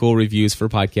some really cool reviews for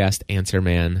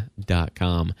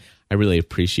podcastanswerman.com. I really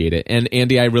appreciate it. And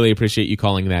Andy, I really appreciate you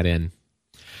calling that in.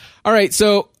 All right,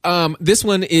 so this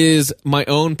one is my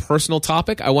own personal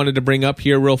topic I wanted to bring up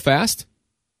here real fast.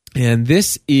 And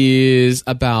this is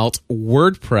about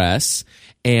WordPress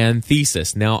and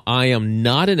Thesis. Now, I am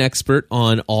not an expert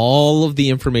on all of the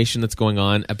information that's going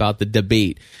on about the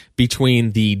debate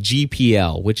between the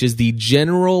GPL, which is the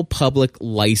General Public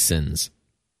License.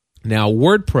 Now,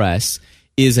 WordPress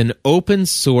is an open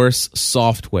source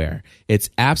software.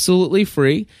 It's absolutely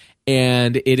free,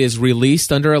 and it is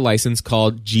released under a license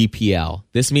called GPL.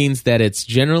 This means that it's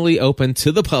generally open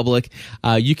to the public.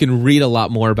 You can read a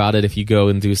lot more about it if you go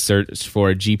and do a search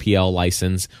for a GPL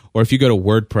license, or if you go to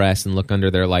WordPress and look under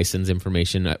their license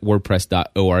information at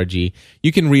wordpress.org.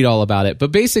 You can read all about it.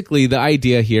 But basically, the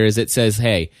idea here is it says,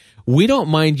 hey, we don't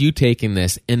mind you taking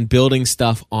this and building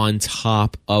stuff on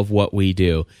top of what we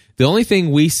do. The only thing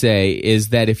we say is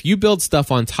that if you build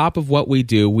stuff on top of what we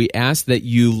do, we ask that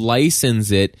you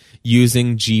license it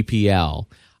using GPL,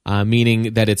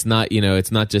 meaning that it's not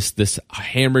just this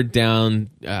hammered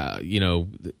down,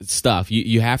 stuff.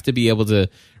 You have to be able to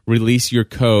release your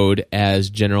code as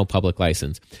general public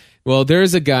license. Well,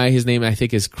 there's a guy, his name I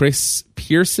think is Chris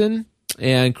Pearson,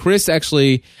 and Chris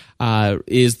actually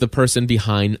is the person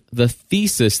behind the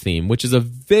Thesis theme, which is a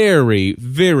very,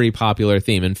 very popular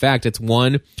theme. In fact, it's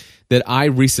one that I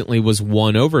recently was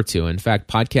won over to. In fact,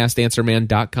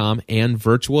 podcastanswerman.com and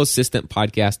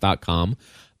virtualassistantpodcast.com,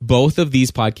 both of these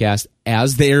podcasts,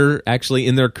 as they're actually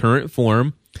in their current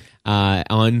form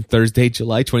on Thursday,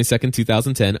 July 22nd,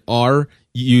 2010, are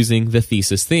using the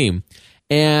Thesis theme.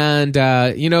 And,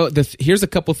 here's a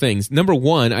couple things. Number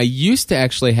one, I used to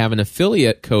actually have an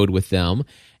affiliate code with them,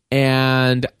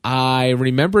 and I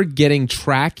remember getting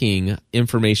tracking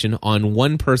information on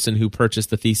one person who purchased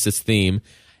the Thesis theme.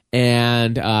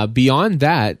 And beyond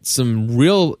that, some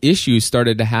real issues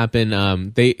started to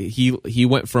happen. He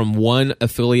went from one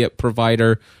affiliate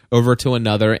provider over to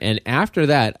another, and after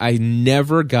that, I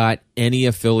never got any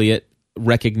affiliate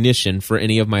recognition for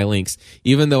any of my links,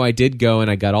 even though I did go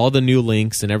and I got all the new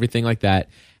links and everything like that.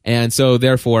 And so,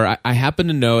 therefore, I happen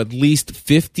to know at least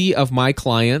 50 of my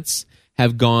clients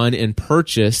have gone and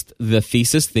purchased the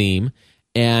Thesis theme,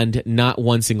 and not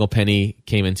one single penny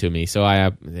came into me. So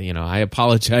I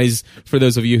apologize for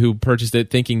those of you who purchased it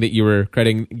thinking that you were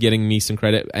getting me some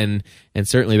credit, and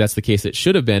certainly that's the case. It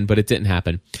should have been, but it didn't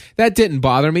happen. That didn't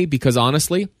bother me because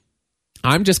honestly,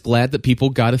 I'm just glad that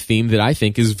people got a theme that I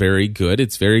think is very good.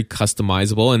 It's very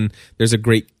customizable, and there's a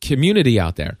great community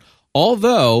out there.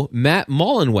 Although Matt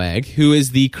Mullenweg, who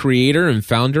is the creator and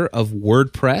founder of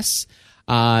WordPress,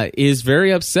 is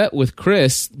very upset with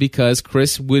Chris because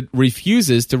Chris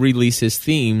refuses to release his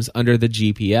themes under the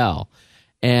GPL.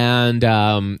 And,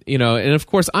 and of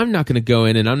course, I'm not going to go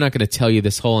in and I'm not going to tell you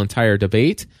this whole entire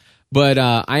debate, but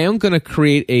I am going to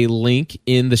create a link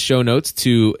in the show notes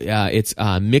to it's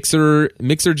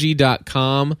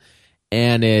mixerg.com,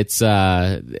 and it's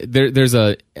there's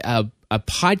a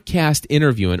podcast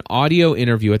interview, an audio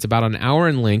interview. It's about an hour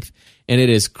in length, and it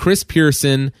is Chris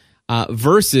Pearson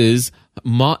versus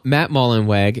Matt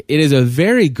Mullenweg. It is a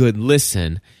very good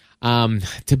listen.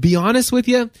 To be honest with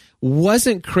you,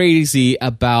 wasn't crazy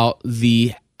about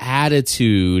the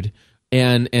attitude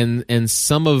and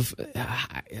some of,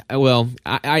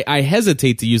 I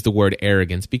hesitate to use the word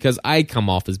arrogance because I come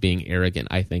off as being arrogant,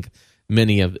 I think,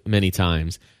 many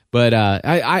times. But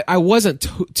I wasn't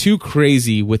too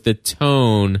crazy with the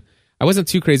tone. I wasn't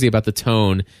too crazy about the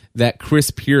tone that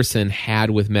Chris Pearson had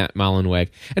with Matt Mullenweg.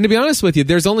 And to be honest with you,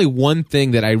 there's only one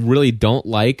thing that I really don't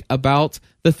like about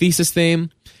the Thesis theme,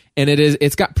 and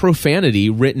it's got profanity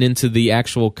written into the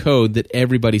actual code that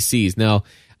everybody sees. Now,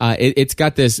 it's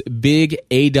got this big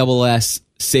ASS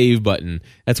save button.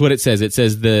 That's what it says. It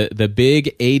says the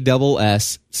big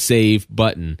ASS save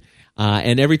button.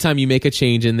 And every time you make a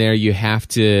change in there, you have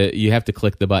to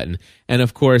click the button. And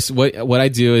of course, what I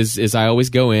do is I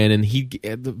always go in, and he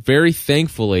very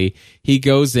thankfully he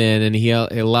goes in and he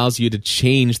allows you to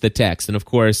change the text. And of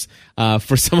course,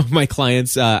 for some of my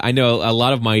clients, I know a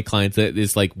lot of my clients that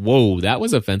is like, whoa, that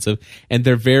was offensive, and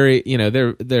they're very,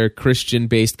 they're Christian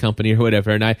based company or whatever.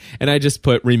 And I just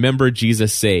put remember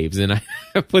Jesus saves, and I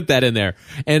put that in there.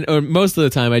 And or most of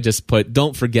the time, I just put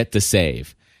don't forget to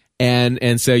save.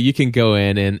 And so you can go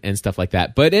in and stuff like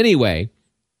that. But anyway,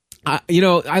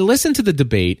 I listened to the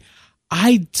debate.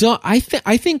 I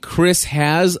think Chris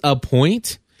has a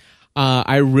point.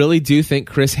 I really do think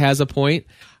Chris has a point.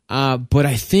 But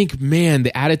I think, man,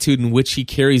 the attitude in which he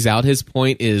carries out his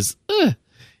point is, the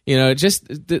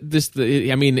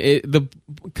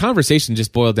conversation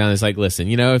just boiled down as like, listen,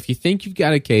 if you think you've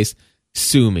got a case,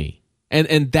 sue me.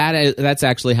 And that's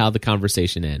actually how the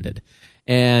conversation ended.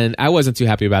 and I wasn't too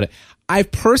happy about it.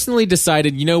 I've personally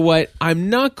decided, you know what? I'm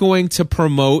not going to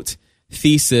promote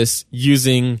Thesis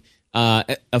using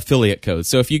affiliate codes.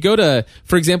 So if you go to,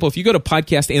 for example, if you go to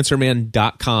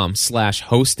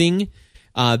podcastanswerman.com/hosting,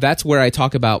 that's where I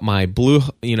talk about my my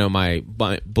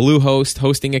Bluehost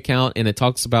hosting account, and it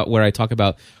talks about where I talk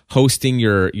about hosting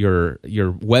your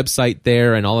website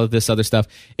there and all of this other stuff.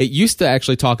 It used to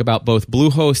actually talk about both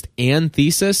Bluehost and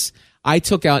Thesis. I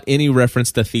took out any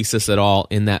reference to Thesis at all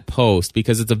in that post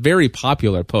because it's a very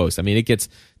popular post. I mean, it gets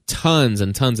tons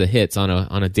and tons of hits on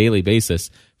a daily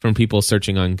basis from people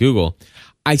searching on Google.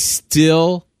 I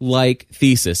still like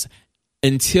Thesis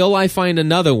until I find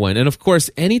another one. And of course,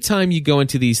 anytime you go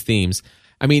into these themes,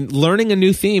 I mean, learning a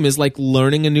new theme is like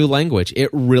learning a new language.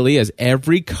 It really is.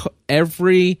 Every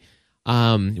what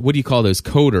do you call those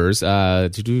coders?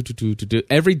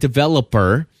 Every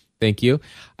developer. Thank you.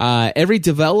 Every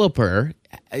developer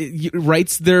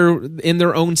writes in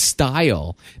their own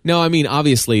style. No, I mean,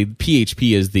 obviously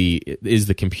PHP is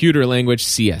the computer language,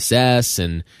 CSS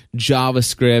and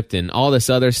JavaScript and all this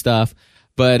other stuff.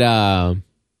 But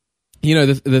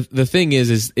the thing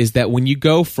is that when you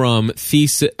go from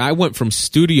Thesis, I went from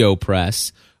Studio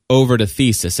Press over to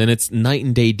Thesis, and it's night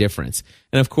and day difference.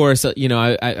 And of course,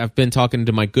 I've been talking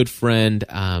to my good friend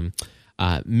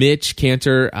Mitch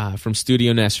Cantor from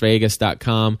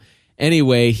StudioNasVegas.com.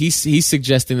 Anyway, he's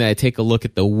suggesting that I take a look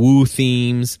at the Woo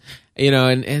themes,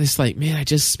 and it's like, man, I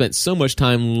just spent so much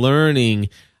time learning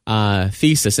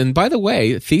Thesis. And by the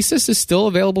way, Thesis is still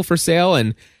available for sale,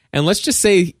 and let's just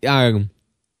say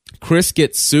Chris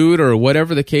gets sued or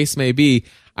whatever the case may be,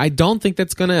 I don't think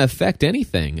that's going to affect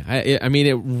anything. I mean,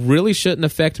 it really shouldn't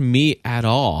affect me at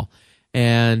all.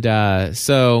 And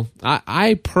so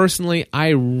I personally, I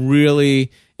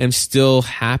really am still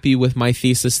happy with my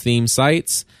Thesis theme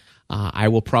sites. I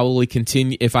will probably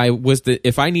continue if I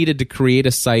needed to create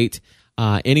a site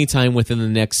anytime within the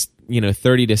next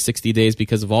 30 to 60 days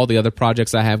because of all the other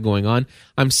projects I have going on.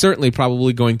 I'm certainly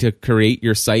probably going to create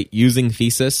your site using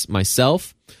Thesis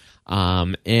myself.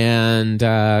 The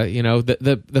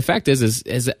fact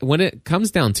is when it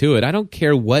comes down to it, I don't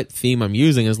care what theme I'm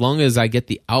using as long as I get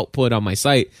the output on my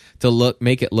site to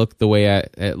make it look the way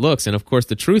it looks. And of course,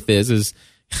 the truth is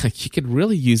you could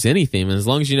really use any theme as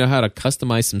long as you know how to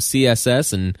customize some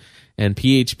CSS and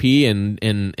PHP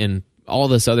and all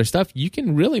this other stuff. You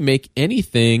can really make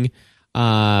anything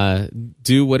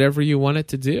do whatever you want it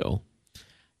to do.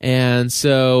 And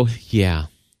so, yeah,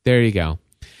 there you go.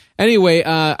 Anyway,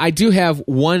 I do have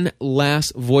one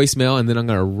last voicemail, and then I'm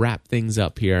going to wrap things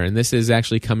up here. And this is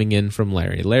actually coming in from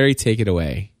Larry. Larry, take it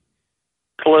away.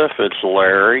 Cliff, it's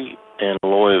Larry in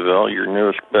Louisville, your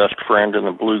newest best friend in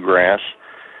the bluegrass.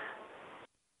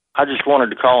 I just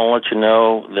wanted to call and let you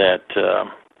know that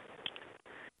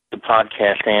the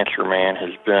podcast Answer Man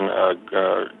has been a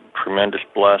tremendous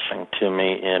blessing to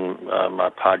me in my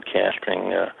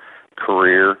podcasting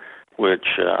career, which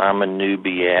I'm a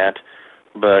newbie at.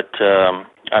 But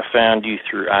I found you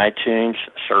through iTunes,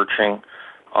 searching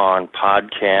on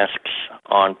podcasts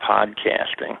on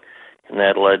podcasting, and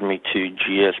that led me to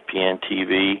GSPN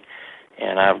TV,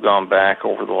 and I've gone back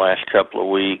over the last couple of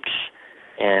weeks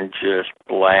and just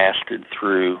blasted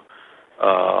through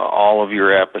all of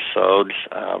your episodes.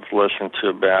 I've listened to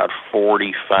about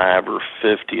 45 or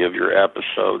 50 of your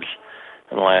episodes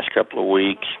in the last couple of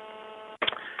weeks.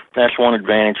 That's one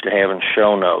advantage to having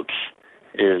show notes,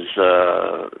 is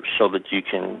so that you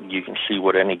can see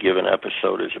what any given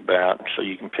episode is about, so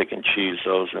you can pick and choose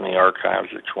those in the archives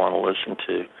that you want to listen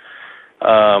to.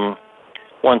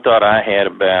 One thought I had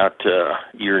about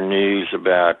your news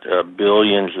about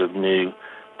billions of new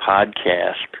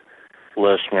podcast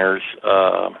listeners,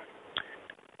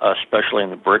 especially in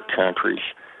the BRIC countries,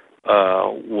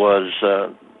 was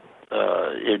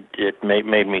it made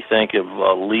me think of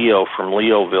Leo from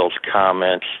Leoville's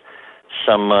comments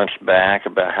some months back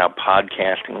about how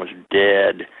podcasting was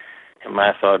dead. And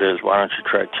my thought is, why don't you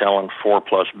try telling 4+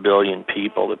 billion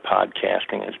people that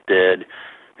podcasting is dead,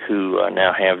 who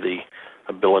now have the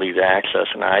ability to access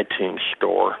an iTunes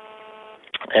store.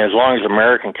 And as long as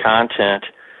American content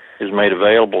is made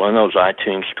available in those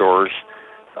iTunes stores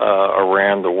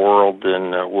around the world,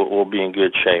 then we'll be in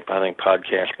good shape. I think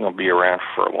podcasting will be around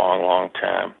for a long, long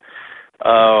time.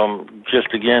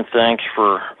 Just again, thanks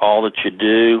for all that you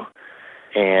do.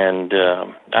 And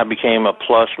I became a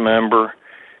Plus member,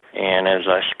 and as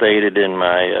I stated in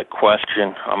my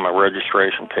question on my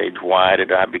registration page, why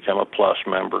did I become a Plus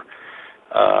member?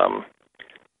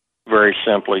 Very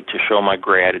simply, to show my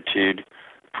gratitude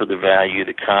for the value,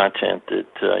 the content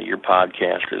that your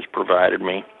podcast has provided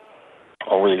me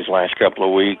over these last couple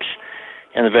of weeks.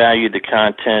 and the value of the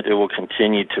content it will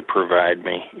continue to provide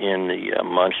me in the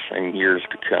months and years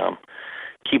to come.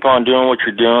 Keep on doing what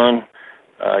you're doing.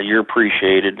 You're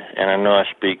appreciated, and I know I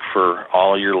speak for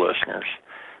all your listeners.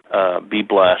 Be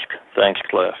blessed. Thanks,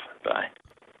 Cliff. Bye.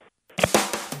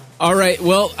 All right.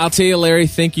 Well, I'll tell you, Larry,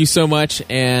 thank you so much.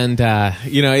 And,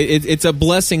 it's a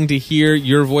blessing to hear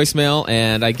your voicemail.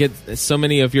 And I get so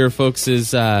many of your folks'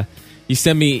 you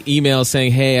send me emails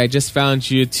saying, hey, I just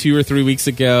found you 2 or 3 weeks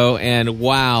ago. And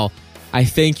wow, I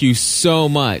thank you so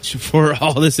much for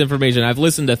all this information. I've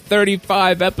listened to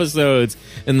 35 episodes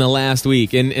in the last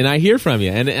week. And I hear from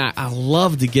you. And I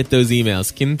love to get those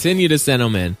emails. Continue to send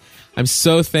them in. I'm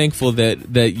so thankful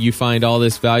that you find all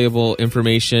this valuable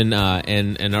information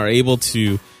and are able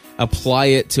to apply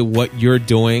it to what you're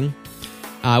doing.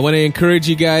 I want to encourage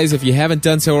you guys, if you haven't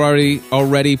done so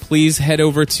already, please head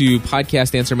over to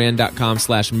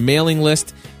podcastanswerman.com/mailing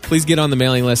list. Please get on the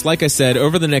mailing list. Like I said,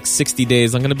 over the next 60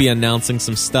 days, I'm going to be announcing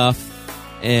some stuff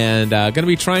and going to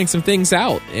be trying some things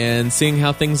out and seeing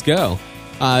how things go.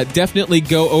 Definitely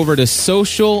go over to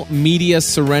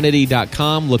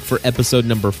socialmediaserenity.com. Look for episode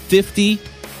number 50.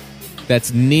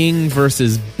 That's Ning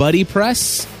versus Buddy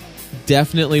Press.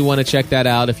 Definitely want to check that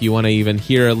out if you want to even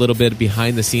hear a little bit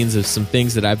behind the scenes of some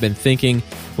things that I've been thinking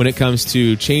when it comes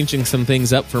to changing some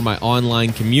things up for my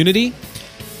online community.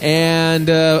 And,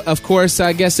 of course,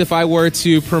 I guess if I were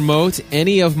to promote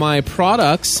any of my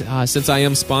products, since I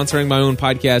am sponsoring my own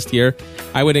podcast here,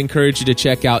 I would encourage you to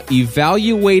check out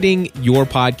Evaluating Your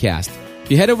Podcast. If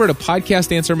you head over to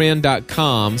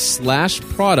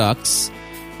podcastanswerman.com/products,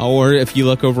 or if you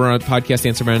look over on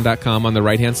podcastanswerman.com on the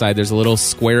right-hand side, there's a little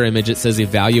square image that says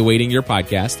Evaluating Your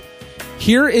Podcast.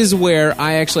 Here is where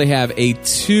I actually have a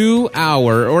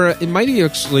 2-hour, or it might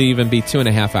actually even be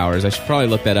 2.5 hours. I should probably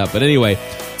look that up. But anyway,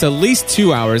 it's at least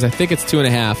 2 hours. I think it's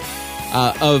 2.5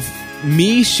 of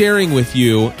me sharing with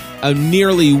you a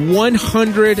nearly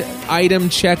 100-item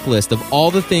checklist of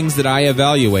all the things that I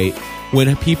evaluate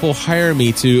when people hire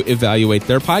me to evaluate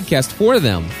their podcast for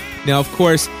them. Now, of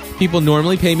course, people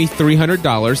normally pay me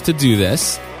 $300 to do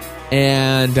this.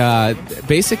 And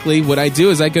basically what I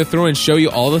do is I go through and show you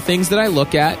all the things that I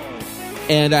look at,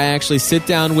 and I actually sit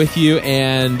down with you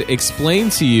and explain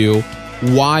to you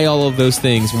why all of those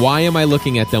things, why am I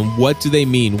looking at them, what do they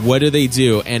mean, what do they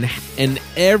do, and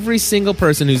every single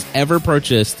person who's ever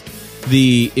purchased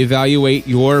the Evaluating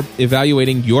Your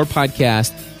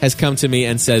Podcast has come to me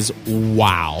and says,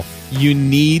 wow, you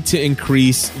need to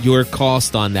increase your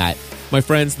cost on that. My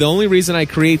friends, the only reason I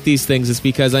create these things is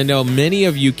because I know many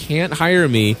of you can't hire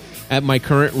me at my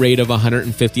current rate of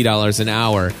 $150 an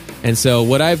hour. And so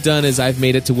what I've done is I've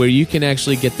made it to where you can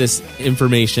actually get this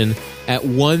information at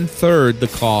 1/3 the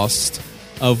cost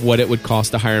of what it would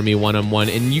cost to hire me one-on-one.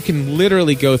 And you can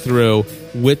literally go through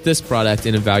with this product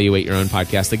and evaluate your own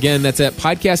podcast. Again, that's at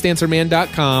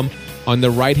podcastanswerman.com. On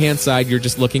the right-hand side, you're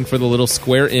just looking for the little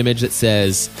square image that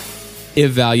says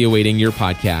Evaluating Your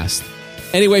Podcast.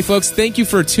 Anyway, folks, thank you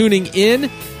for tuning in.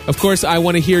 Of course, I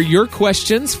want to hear your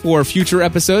questions for future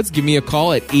episodes. Give me a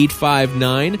call at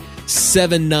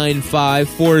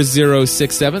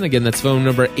 859-795-4067. Again, that's phone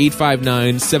number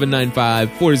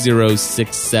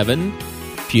 859-795-4067.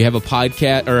 If you have a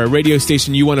podcast or a radio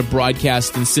station you want to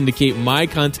broadcast and syndicate my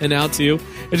content out to,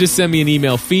 just send me an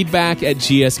email,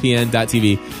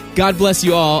 feedback@gspn.tv. God bless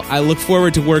you all. I look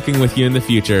forward to working with you in the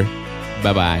future.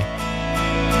 Bye-bye.